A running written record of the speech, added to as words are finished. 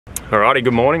Alrighty,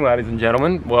 good morning ladies and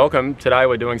gentlemen. Welcome. Today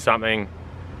we're doing something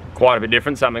quite a bit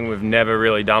different, something we've never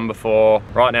really done before.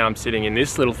 Right now I'm sitting in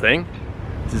this little thing.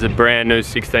 This is a brand new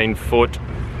 16-foot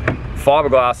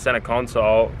fiberglass center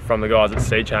console from the guys at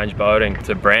Sea Change Boating. It's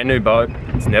a brand new boat.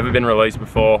 It's never been released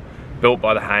before, built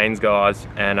by the Haynes guys,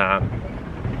 and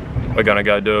we're gonna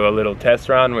go do a little test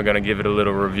run. We're gonna give it a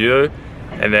little review,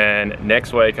 and then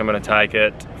next week I'm gonna take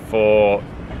it for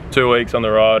 2 weeks on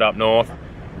the road up north,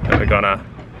 and we're gonna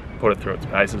put it through its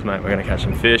paces, mate. We're gonna catch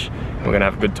some fish, and we're gonna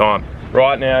have a good time.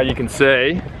 Right now you can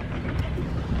see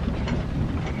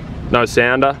no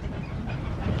sounder,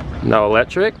 no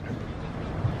electric.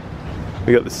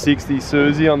 We got the 60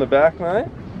 Susie on the back, mate,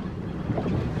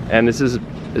 and this is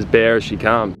as bare as she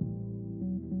comes.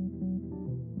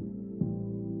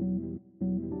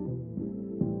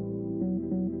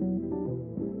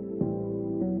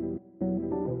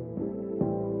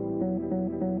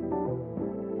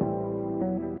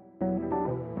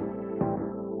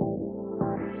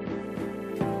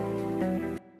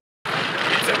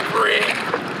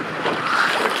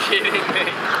 Kidding me.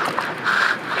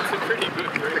 That's a pretty good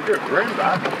brim. It's a good brim,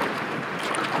 bud.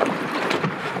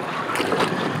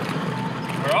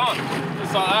 We're on.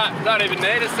 Just like that. Don't even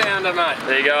need a sounder, mate.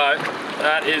 There you go.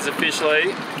 That is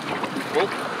officially, whoop,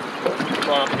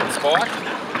 try not to get spiked,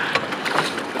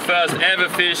 the first ever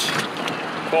fish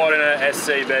caught in a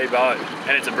SCB boat.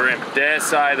 And it's a brim. Dare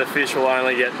say the fish will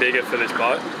only get bigger for this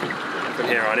boat from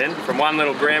here on in. From one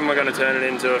little brim, we're going to turn it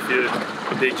into a few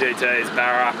big GTs,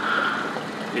 barra,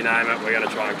 you name it, we're going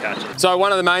to try and catch it. So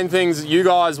one of the main things you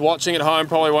guys watching at home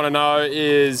probably want to know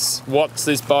is what's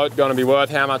this boat going to be worth?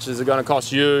 How much is it going to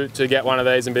cost you to get one of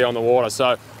these and be on the water?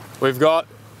 So we've got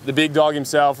the big dog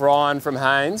himself, Ryan from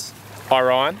Haynes. Hi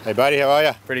Ryan. Hey buddy, how are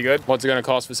you? Pretty good. What's it going to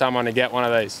cost for someone to get one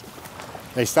of these?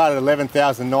 They start at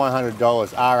 $11,900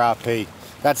 RRP.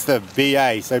 That's the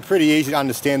BA, so pretty easy to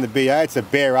understand the BA. It's a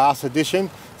bare ass edition,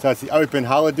 so it's the open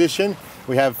hull edition.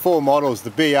 We have 4 models,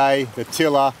 the BA, the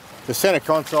tiller, the center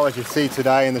console as you see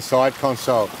today, and the side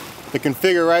console. The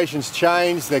configurations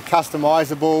change, they're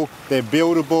customizable, they're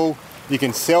buildable, you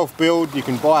can self-build, you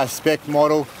can buy a spec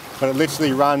model, but it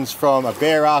literally runs from a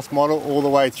bare ass model all the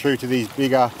way through to these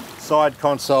bigger side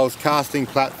consoles, casting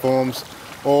platforms,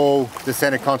 all the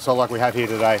center console like we have here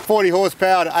today. 40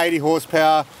 horsepower to 80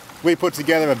 horsepower. We put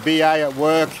together a BA at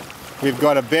work. We've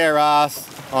got a bare ass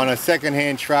on a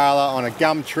second-hand trailer on a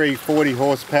Gumtree 40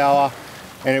 horsepower,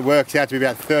 and it works out to be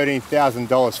about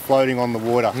 $13,000 floating on the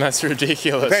water. That's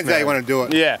ridiculous. Depends man. how you want to do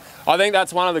it. Yeah, I think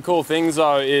that's one of the cool things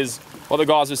though, is what the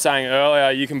guys were saying earlier.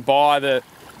 You can buy the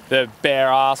bare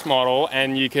ass model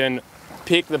and you can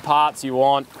pick the parts you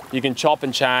want, you can chop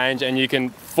and change, and you can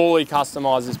fully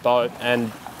customize this boat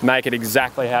and make it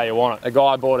exactly how you want it. A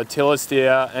guy bought a tiller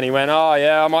steer and he went, oh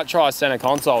yeah, I might try a center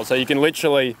console. So you can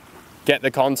literally get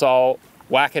the console,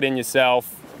 whack it in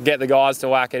yourself, get the guys to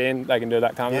whack it in, they can do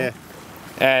that, can't they? Yeah.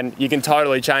 And you can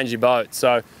totally change your boat.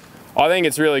 So I think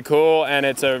it's really cool, and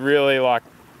it's a really, like,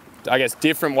 I guess,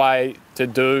 different way to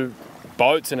do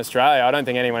boats in Australia. I don't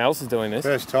think anyone else is doing this.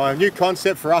 First time. New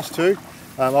concept for us too,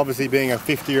 obviously being a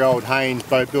 50-year-old Haynes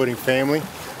boat building family.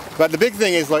 But the big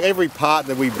thing is, like, every part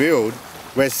that we build,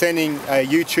 we're sending a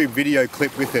YouTube video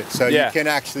clip with it. So you can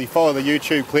actually follow the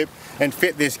YouTube clip and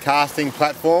fit this casting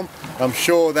platform. I'm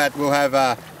sure that we'll have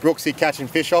Brooksy catching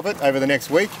fish off it over the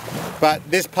next week. But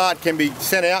this part can be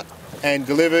sent out and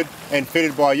delivered and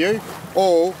fitted by you,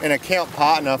 or an account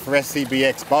partner for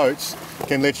SCB-X boats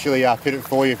can literally fit it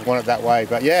for you if you want it that way.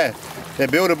 But yeah, they're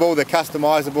buildable, they're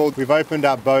customizable. We've opened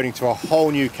up boating to a whole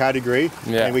new category,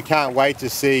 and we can't wait to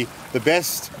see the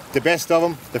best of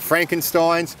them, the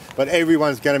Frankensteins, but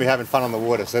everyone's going to be having fun on the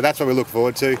water. So that's what we look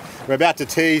forward to. We're about to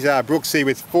tease Brooksy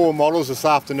with 4 models this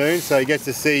afternoon, so he gets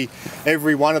to see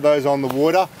every one of those on the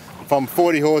water, from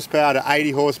 40 horsepower to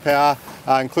 80 horsepower,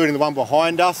 including the one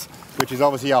behind us, which is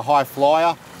obviously a high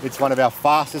flyer. It's one of our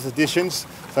fastest editions,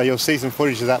 so you'll see some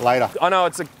footage of that later. I know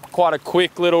it's quite a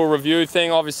quick little review thing.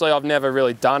 Obviously, I've never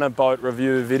really done a boat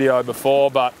review video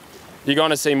before, but you're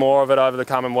going to see more of it over the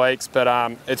coming weeks.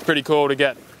 But it's pretty cool to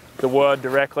get the word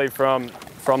directly from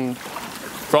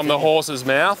the horse's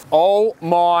mouth. Oh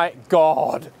my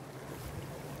God.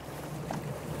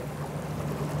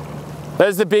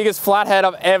 There's the biggest flathead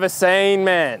I've ever seen,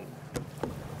 man.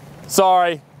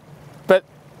 Sorry, but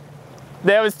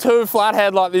there was 2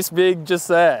 flathead like this big just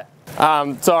there.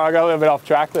 Sorry, I got a little bit off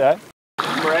track there.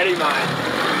 I'm ready, mate.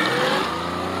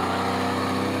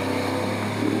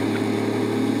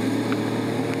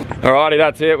 Alrighty,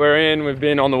 that's it, we're in. We've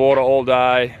been on the water all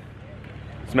day,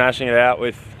 smashing it out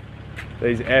with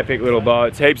these epic little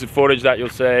boats. Heaps of footage that you'll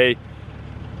see.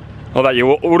 Or that you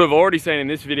would have already seen in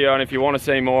this video, and if you want to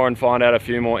see more and find out a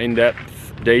few more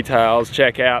in-depth details,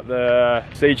 check out the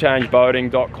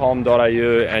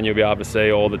seachangeboating.com.au and you'll be able to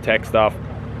see all the tech stuff,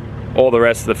 all the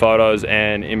rest of the photos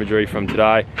and imagery from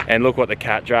today. And look what the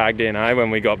cat dragged in, eh, when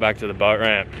we got back to the boat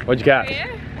ramp. What'd you catch?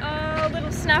 Yeah, a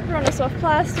little snapper on a soft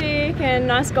plastic and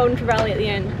nice golden trevally at the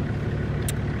end.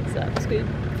 So that was good.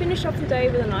 Finished off the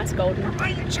day with a nice golden.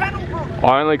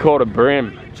 I only caught a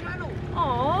brim.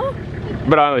 Aww.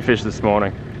 But I only fished this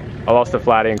morning. I lost a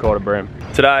flatty and caught a brim.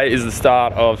 Today is the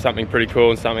start of something pretty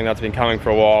cool and something that's been coming for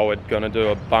a while. We're gonna do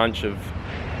a bunch of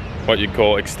what you'd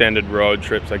call extended road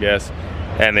trips, I guess.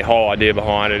 And the whole idea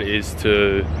behind it is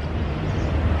to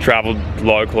travel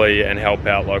locally and help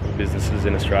out local businesses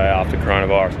in Australia after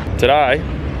coronavirus. Today,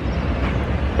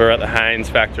 we're at the Haynes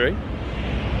factory,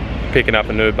 picking up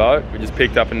a new boat. We just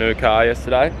picked up a new car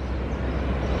yesterday.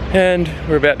 And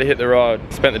we're about to hit the road.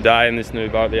 Spent the day in this new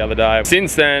boat the other day.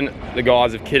 Since then, the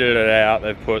guys have kitted it out.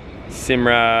 They've put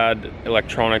Simrad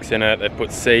electronics in it. They've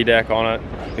put C-Deck on it.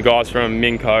 The guys from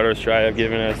Minn Kota Australia have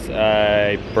given us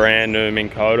a brand new Minn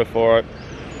Kota for it.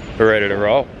 We're ready to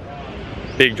roll.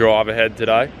 Big drive ahead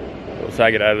today. We'll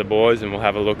take it over to the boys and we'll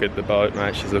have a look at the boat,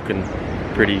 mate. She's looking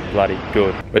pretty bloody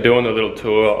good. We're doing a little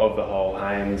tour of the whole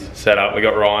Haynes setup. We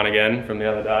got Ryan again from the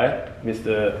other day.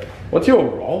 Mr. What's your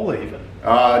role even?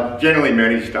 Generally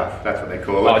manage stuff, that's what they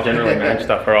call it. Oh, generally manage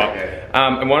stuff, right.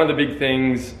 Yeah. And one of the big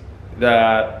things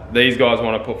that these guys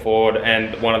want to put forward,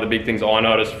 and one of the big things I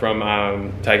noticed from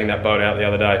taking that boat out the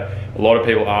other day, a lot of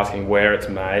people asking where it's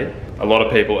made. A lot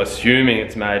of people assuming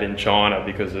it's made in China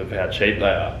because of how cheap they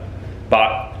are.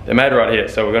 But they're made right here,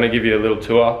 so we're going to give you a little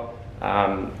tour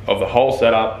of the whole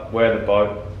setup, where the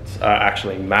boats are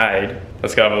actually made.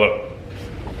 Let's go have a look.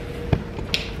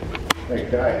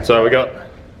 Okay. So we got...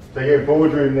 So you have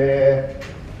boardroom there.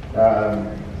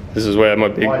 This is where my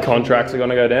big contracts are going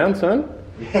to go down soon.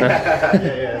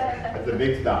 yeah, that's the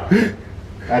big stuff.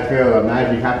 That's where the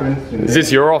magic happens. Is this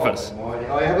your office?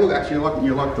 Oh, yeah, have a look. Actually,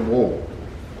 you like the wall.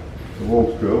 The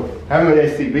wall's cool. Haven't got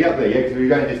SCB up there yet because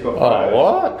we've only just got photos. Oh,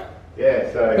 what? Yeah,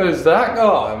 so... Who's that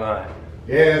guy, mate?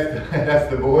 Yeah, that's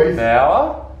the boys.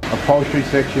 Power? Upholstery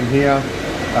section here.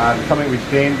 Something we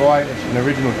stand by. It's an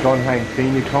original John Haynes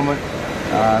Senior comment.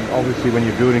 Obviously when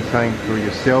you're building something for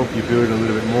yourself, you build a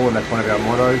little bit more, and that's one of our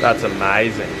mottos. That's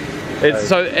amazing. It's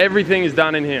so everything is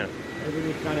done in here.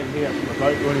 Everything's done in here from a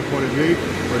boat building point of view.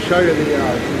 We'll show you the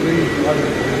leaves over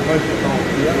the motion hole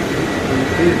here. So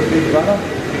here's the big rudder,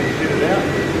 you can sit it out.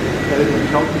 So this is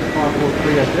Chelsea's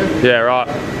 543SF. Yeah, right.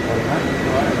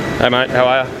 Hey mate, how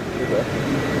are you?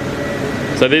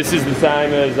 So this is the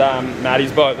same as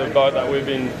Maddie's boat, the boat that we've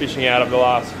been fishing out of the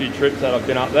last few trips that I've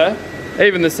been up there.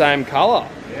 Even the same colour.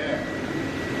 Yeah.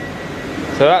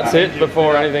 So that's it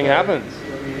before anything happens.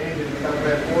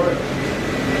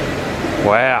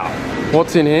 Wow.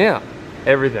 What's in here?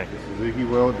 Everything. The Suzuki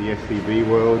world, the SCB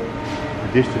world, the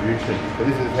distribution. So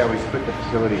this is how we split the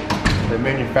facility. So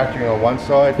manufacturing on one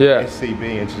side, yeah.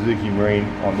 SCB and Suzuki Marine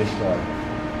on this side.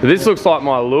 This looks like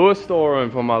my lure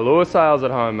storeroom for my lure sales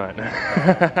at home, mate. So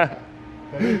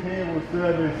this here will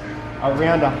service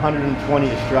around 120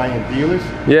 Australian dealers.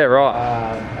 Yeah, right.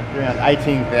 Around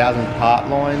 18,000 part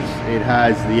lines. It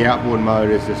has the outboard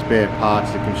motors, the spare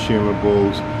parts, the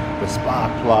consumables, the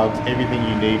spark plugs, everything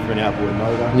you need for an outboard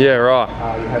motor. Yeah, right.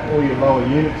 You have all your lower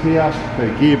units here, so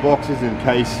gearboxes in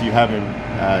case you haven't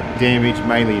damage,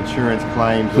 mainly insurance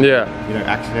claims, or,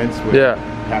 accidents where you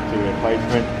have to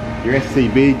replacement. Your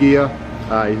SCB gear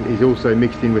is also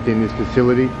mixed in within this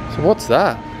facility. So what's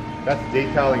that? That's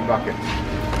detailing buckets.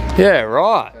 Yeah,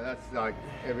 right. So that's like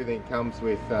everything comes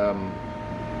with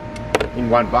in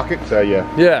one bucket. So your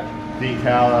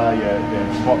detailer, your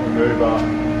spot remover.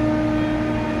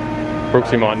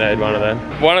 Brooksy might need one of them.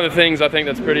 One of the things I think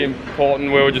that's pretty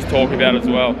important, we were just talking about as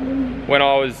well, when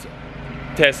I was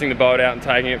testing the boat out and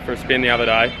taking it for a spin the other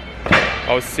day,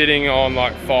 I was sitting on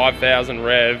like 5,000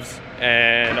 revs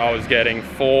and I was getting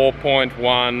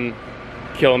 4.1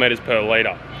 kilometers per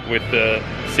litre with the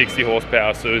 60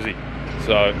 horsepower Suzy.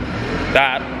 So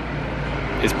that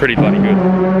is pretty bloody good.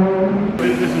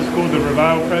 This is called the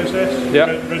Reveal process.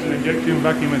 Yep. Resin injection,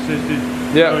 vacuum assisted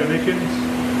emissions.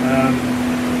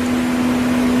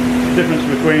 The difference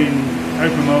between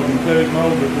open mould and closed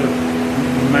mould, but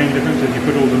the main difference is you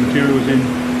put all the materials in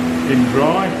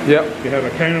dry. Yep. You have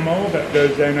a counter mould that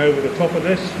goes down over the top of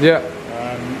this. Yeah.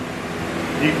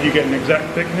 You get an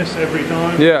exact thickness every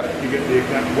time. Yeah. You get the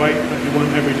exact weight that you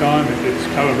want every time. It's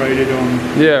calibrated on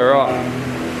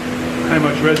how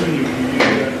much resin. You use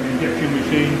an injection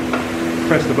machine,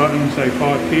 press the button, say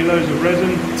 5 kilos of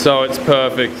resin. So it's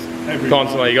perfect. Every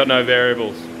constantly, time. you got no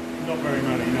variables. Not very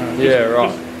many, no. Yeah,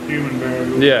 right. human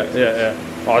variables. Yeah.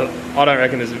 I don't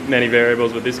reckon there's many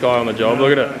variables with this guy on the job. No,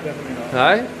 look at no, it. definitely not.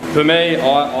 Hey? For me,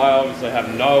 I obviously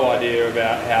have no idea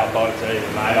about how boats are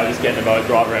even made. I just get in the boat,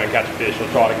 drive around and catch a fish, or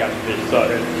try to catch a fish. So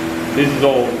this is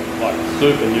all like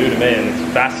super new to me, and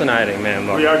it's fascinating, man.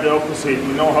 Like, we are the opposite.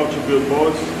 We know how to build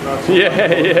boats.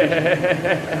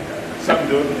 Some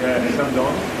do, some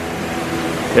don't.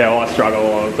 Yeah, well, I struggle a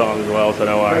lot of times as well, so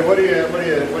don't worry. What are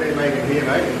you making here,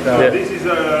 mate? This is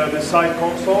the side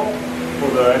console for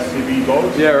the SCB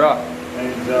boats. Yeah, right.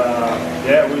 And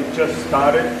yeah, we just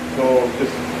started, so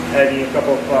just adding a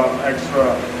couple of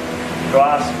extra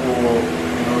glass for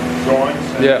joints.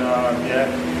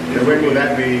 And, So when will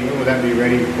that be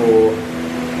ready for?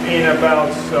 In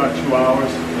about 2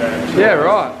 hours. Yeah,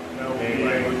 right. We'll be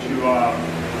able to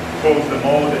close the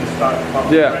mold and start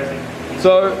pumping resin.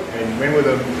 So, and when will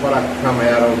the product come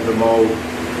out of the mold?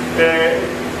 It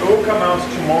will come out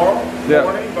tomorrow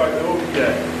morning, but it will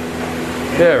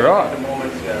right. At the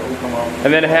moment, it will come out.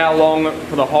 And then how long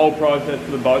for the whole process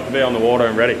for the boat to be on the water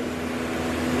and ready?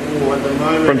 Ooh, at the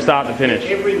moment, from start to finish.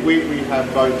 Every week we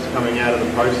have boats coming out of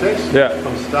the process. Yeah.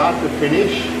 From start to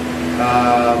finish,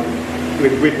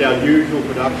 with our usual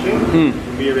production,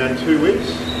 it'll be around 2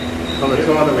 weeks. From the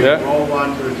time that we roll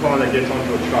one to the time that gets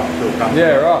onto a truck to a customer.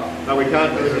 Yeah, right. No, we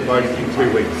can't deliver boats in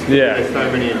 2 weeks. Yeah. There's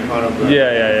so many kind of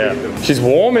system. She's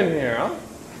warm in here, huh?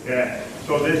 Yeah.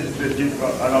 So this is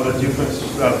another difference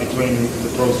between the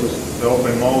process, the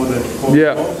open mold and closed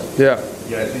mold. Yeah.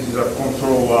 Yeah, this is a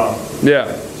control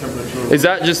temperature. Is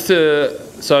that just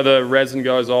so the resin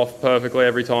goes off perfectly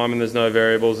every time and there's no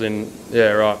variables in?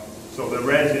 Yeah, right. So the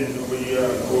resin,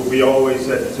 we always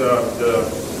at the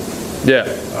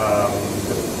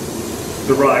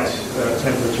right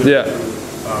temperature.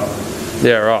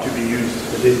 Right. To be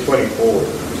used. It is 24.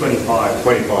 25.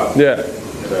 25. Yeah.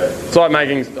 It's like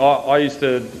making. I used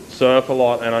to surf a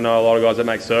lot, and I know a lot of guys that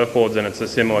make surfboards, and it's a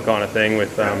similar kind of thing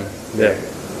with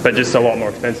but just a lot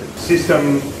more expensive.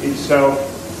 System itself,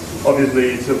 obviously,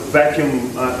 it's a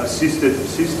vacuum assisted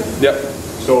system. Yep.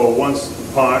 So once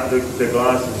the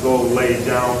glass is all laid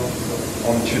down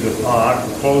onto the part,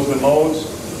 we close the molds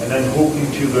and then hook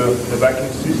into the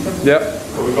vacuum system. Yep.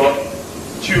 So we've got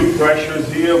 2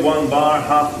 pressures here, 1 bar,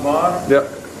 half bar. Yep.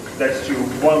 That's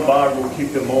 1 bar will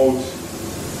keep the molds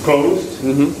closed,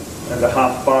 and the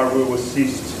half bar will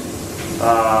assist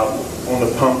on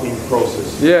the pumping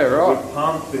process. Yeah, right. We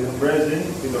pump the resin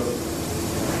with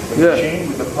the machine,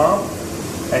 with the pump,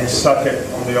 and suck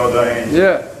it on the other end.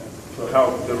 Yeah. To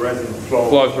help the resin flow.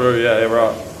 Flow through, yeah,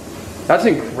 right. That's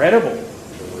incredible.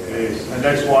 It is, and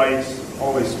that's why it's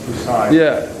always precise.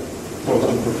 Yeah. Close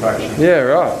to perfection. Yeah,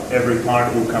 right. Every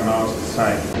part will come out the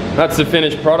same. That's the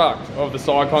finished product of the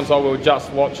side console we were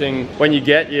just watching. When you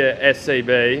get your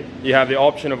SCB, you have the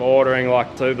option of ordering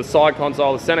like the side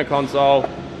console, the center console,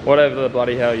 whatever the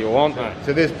bloody hell you want.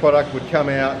 So this product would come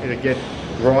out, it'll get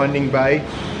grinding bay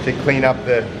to clean up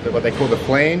what they call the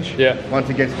flange. Yeah. Once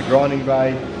it gets to grinding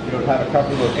bay, it'll have a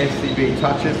couple of SCB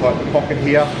touches like the pocket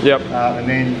here. Yep. And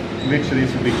then literally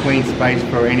this will be clean space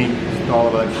for any style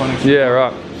of electronics. Yeah,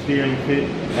 right. Steering fit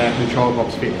and control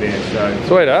box fit there. So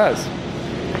sweet as.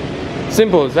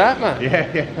 Simple as that, mate. Yeah.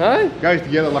 Hey? Goes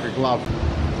together like a glove.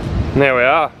 And there we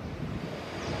are.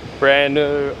 Brand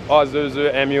new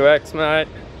Isuzu MUX, mate.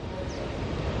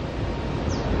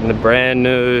 And the brand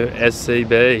new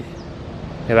SCB.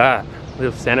 Look at that.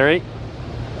 Little centering.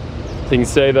 So you can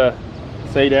see the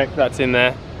sea deck that's in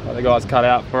there. That the guys cut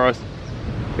out for us.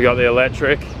 We got the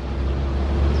electric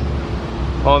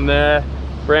on there.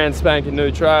 Brand spanking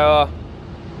new trailer.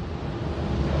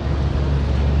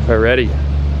 We're ready.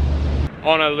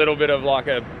 On a little bit of like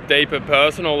a deeper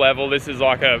personal level, this is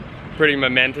like a pretty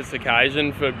momentous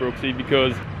occasion for Brooksy,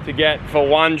 because to get for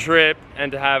one trip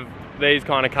and to have these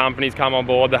kind of companies come on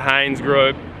board, the Haynes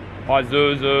Group,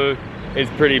 Isuzu, is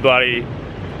pretty bloody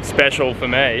special for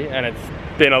me, and it's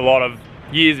been a lot of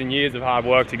years and years of hard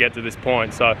work to get to this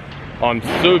point. So I'm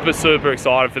super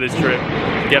excited for this trip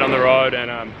to get on the road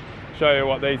and show you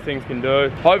what these things can do.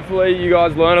 Hopefully you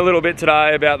guys learn a little bit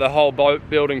today about the whole boat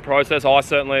building process. I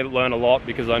certainly learned a lot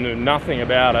because I knew nothing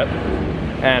about it,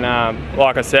 and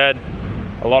like I said,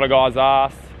 a lot of guys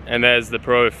asked, and there's the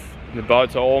proof. The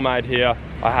boats are all made here.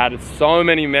 I had so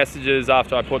many messages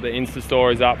after I put the Insta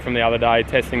stories up from the other day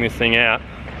testing this thing out.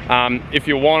 If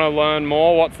you want to learn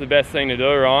more, what's the best thing to do,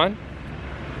 Ryan?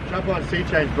 Jump on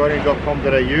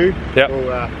seachangebroading.com.au. Yep.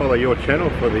 Or follow your channel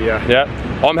for the...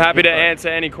 Yeah. I'm happy to answer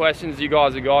any questions you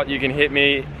guys have got. You can hit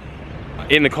me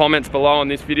in the comments below on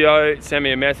this video. Send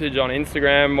me a message on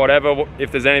Instagram, whatever.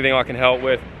 If there's anything I can help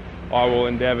with, I will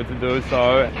endeavour to do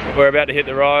so. We're about to hit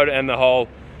the road, and the whole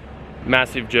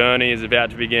massive journey is about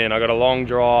to begin. I got a long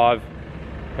drive,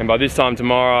 and by this time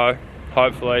tomorrow,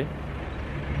 hopefully,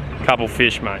 a couple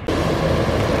fish, mate.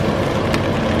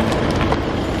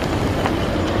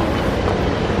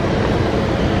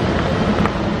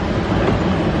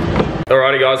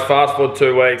 Alrighty guys, fast forward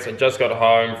 2 weeks. I just got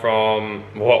home from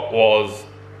what was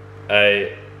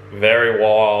a very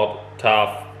wild,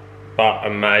 tough, but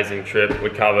amazing trip. We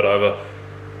covered over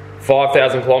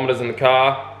 5,000 kilometers in the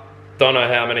car. Don't know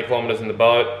how many kilometers in the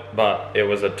boat, but it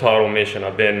was a total mission.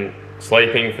 I've been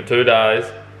sleeping for 2 days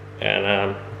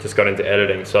and just got into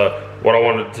editing. So what I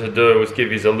wanted to do was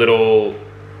give you a little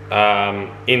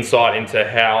insight into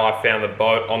how I found the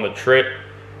boat on the trip,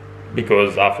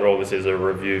 because after all, this is a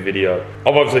review video.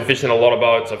 I've obviously fished in a lot of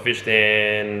boats. I've fished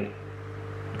in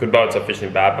good boats, I've fished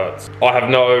in bad boats. I have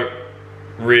no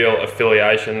real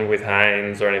affiliation with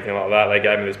Haynes or anything like that. They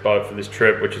gave me this boat for this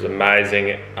trip, which is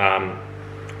amazing,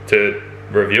 to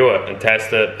review it and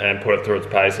test it and put it through its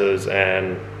paces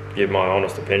and give my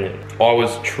honest opinion. I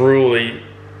was truly,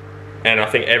 and I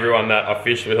think everyone that I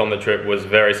fished with on the trip was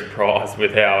very surprised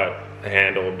with how it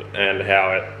handled and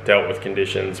how it dealt with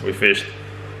conditions. We fished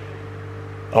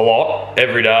a lot,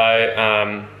 every day,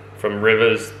 from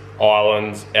rivers,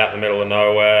 islands, out in the middle of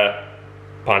nowhere,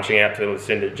 punching out to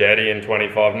Lucinda Jetty in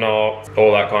 25 knots,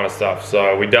 all that kind of stuff.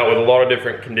 So we dealt with a lot of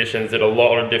different conditions, did a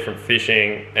lot of different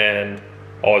fishing, and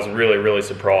I was really, really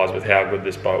surprised with how good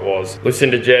this boat was.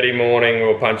 Lucinda Jetty morning, we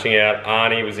were punching out.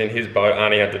 Arnie was in his boat.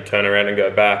 Arnie had to turn around and go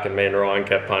back, and me and Ryan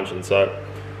kept punching. So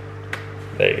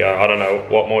there you go. I don't know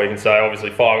what more you can say.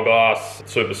 Obviously fiberglass,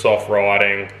 super soft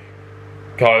riding.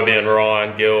 Kobe and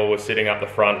Ryan Gill were sitting up the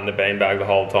front in the beanbag the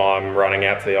whole time, running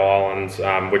out to the islands,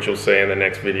 which you'll see in the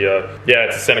next video. Yeah,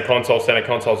 it's a center console. Center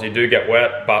consoles, you do get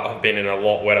wet, but I've been in a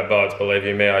lot wetter boats, believe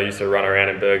you me. I used to run around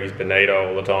in Bergie's Bonito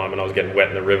all the time, and I was getting wet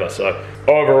in the river. So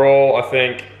overall, I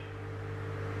think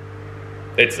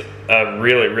it's a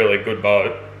really, really good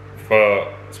boat,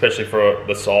 especially for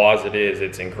the size it is.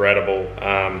 It's incredible,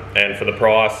 and for the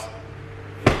price,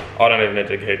 I don't even need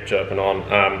to keep chirping on.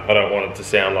 I don't want it to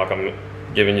sound like I'm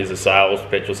giving you a sales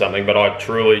pitch or something, but I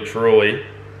truly,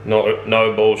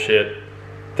 no bullshit,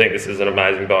 think this is an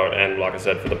amazing boat. And like I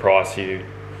said, for the price, you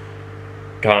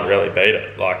can't really beat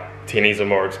it. Like, tinnies are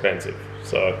more expensive,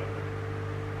 so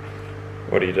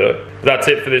what do you do? That's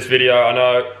it for this video. I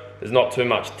know there's not too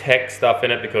much tech stuff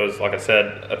in it because, like I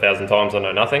said 1,000 times, I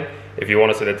know nothing. If you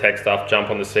want to see the tech stuff, jump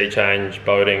on the Sea Change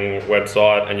Boating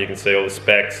website and you can see all the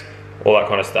specs, all that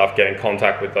kind of stuff. Get in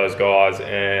contact with those guys,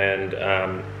 and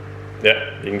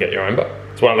yeah, you can get your own boat.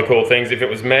 It's one of the cool things. If it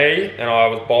was me and I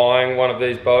was buying one of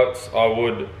these boats, I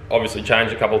would obviously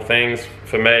change a couple of things.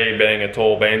 For me, being a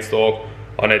tall beanstalk,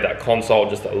 I need that console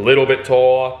just a little bit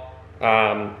taller.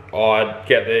 I'd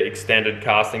get the extended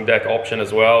casting deck option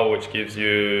as well, which gives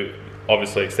you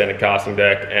obviously extended casting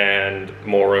deck and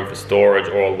more room for storage,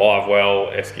 or live well,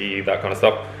 esky, that kind of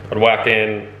stuff. I'd whack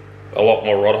in a lot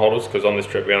more rod holders, because on this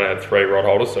trip we only had 3 rod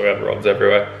holders, so we had rods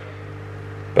everywhere.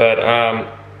 But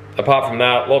apart from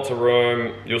that, lots of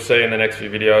room. You'll see in the next few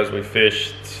videos we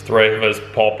fished 3 of us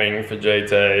popping for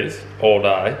GTs all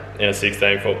day in a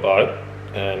 16-foot boat,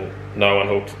 and no one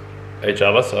hooked each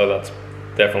other, so that's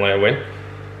definitely a win.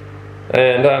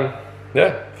 And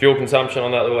yeah, fuel consumption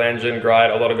on that little engine, great.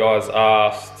 A lot of guys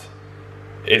asked,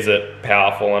 is it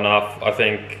powerful enough? I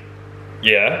think,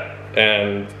 yeah,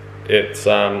 and it's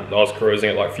I was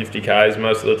cruising at like 50 k's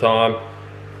most of the time,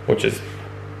 which is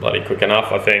bloody quick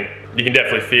enough. I think you can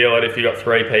definitely feel it if you've got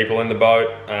 3 people in the boat.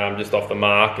 Just off the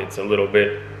mark, it's a little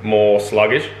bit more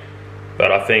sluggish.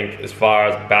 But I think as far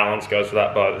as balance goes for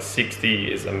that boat, the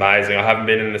 60 is amazing. I haven't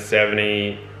been in the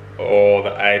 70 or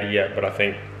the 80 yet, but I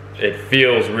think it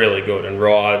feels really good and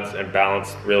rides and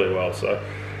balanced really well. So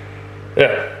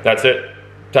yeah, that's it.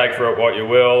 Take for it what you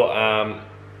will.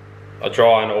 I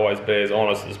try and always be as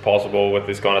honest as possible with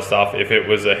this kind of stuff. If it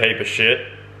was a heap of shit,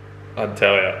 I'd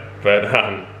tell you. But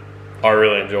I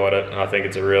really enjoyed it, and I think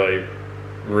it's a really,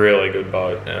 really good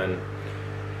boat. And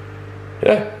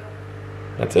yeah,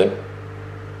 that's it.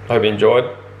 Hope you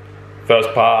enjoyed.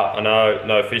 First part, I know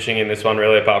no fishing in this one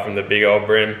really, apart from the big old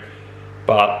brim.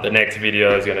 But the next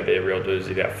video is going to be a real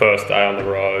doozy. Our first day on the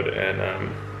road,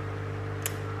 and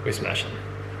we smashed them.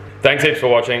 Thanks heaps for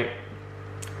watching.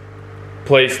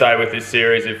 Please stay with this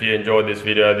series if you enjoyed this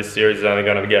video. This series is only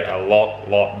going to get a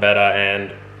lot better,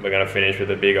 and we're going to finish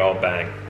with a big old bang.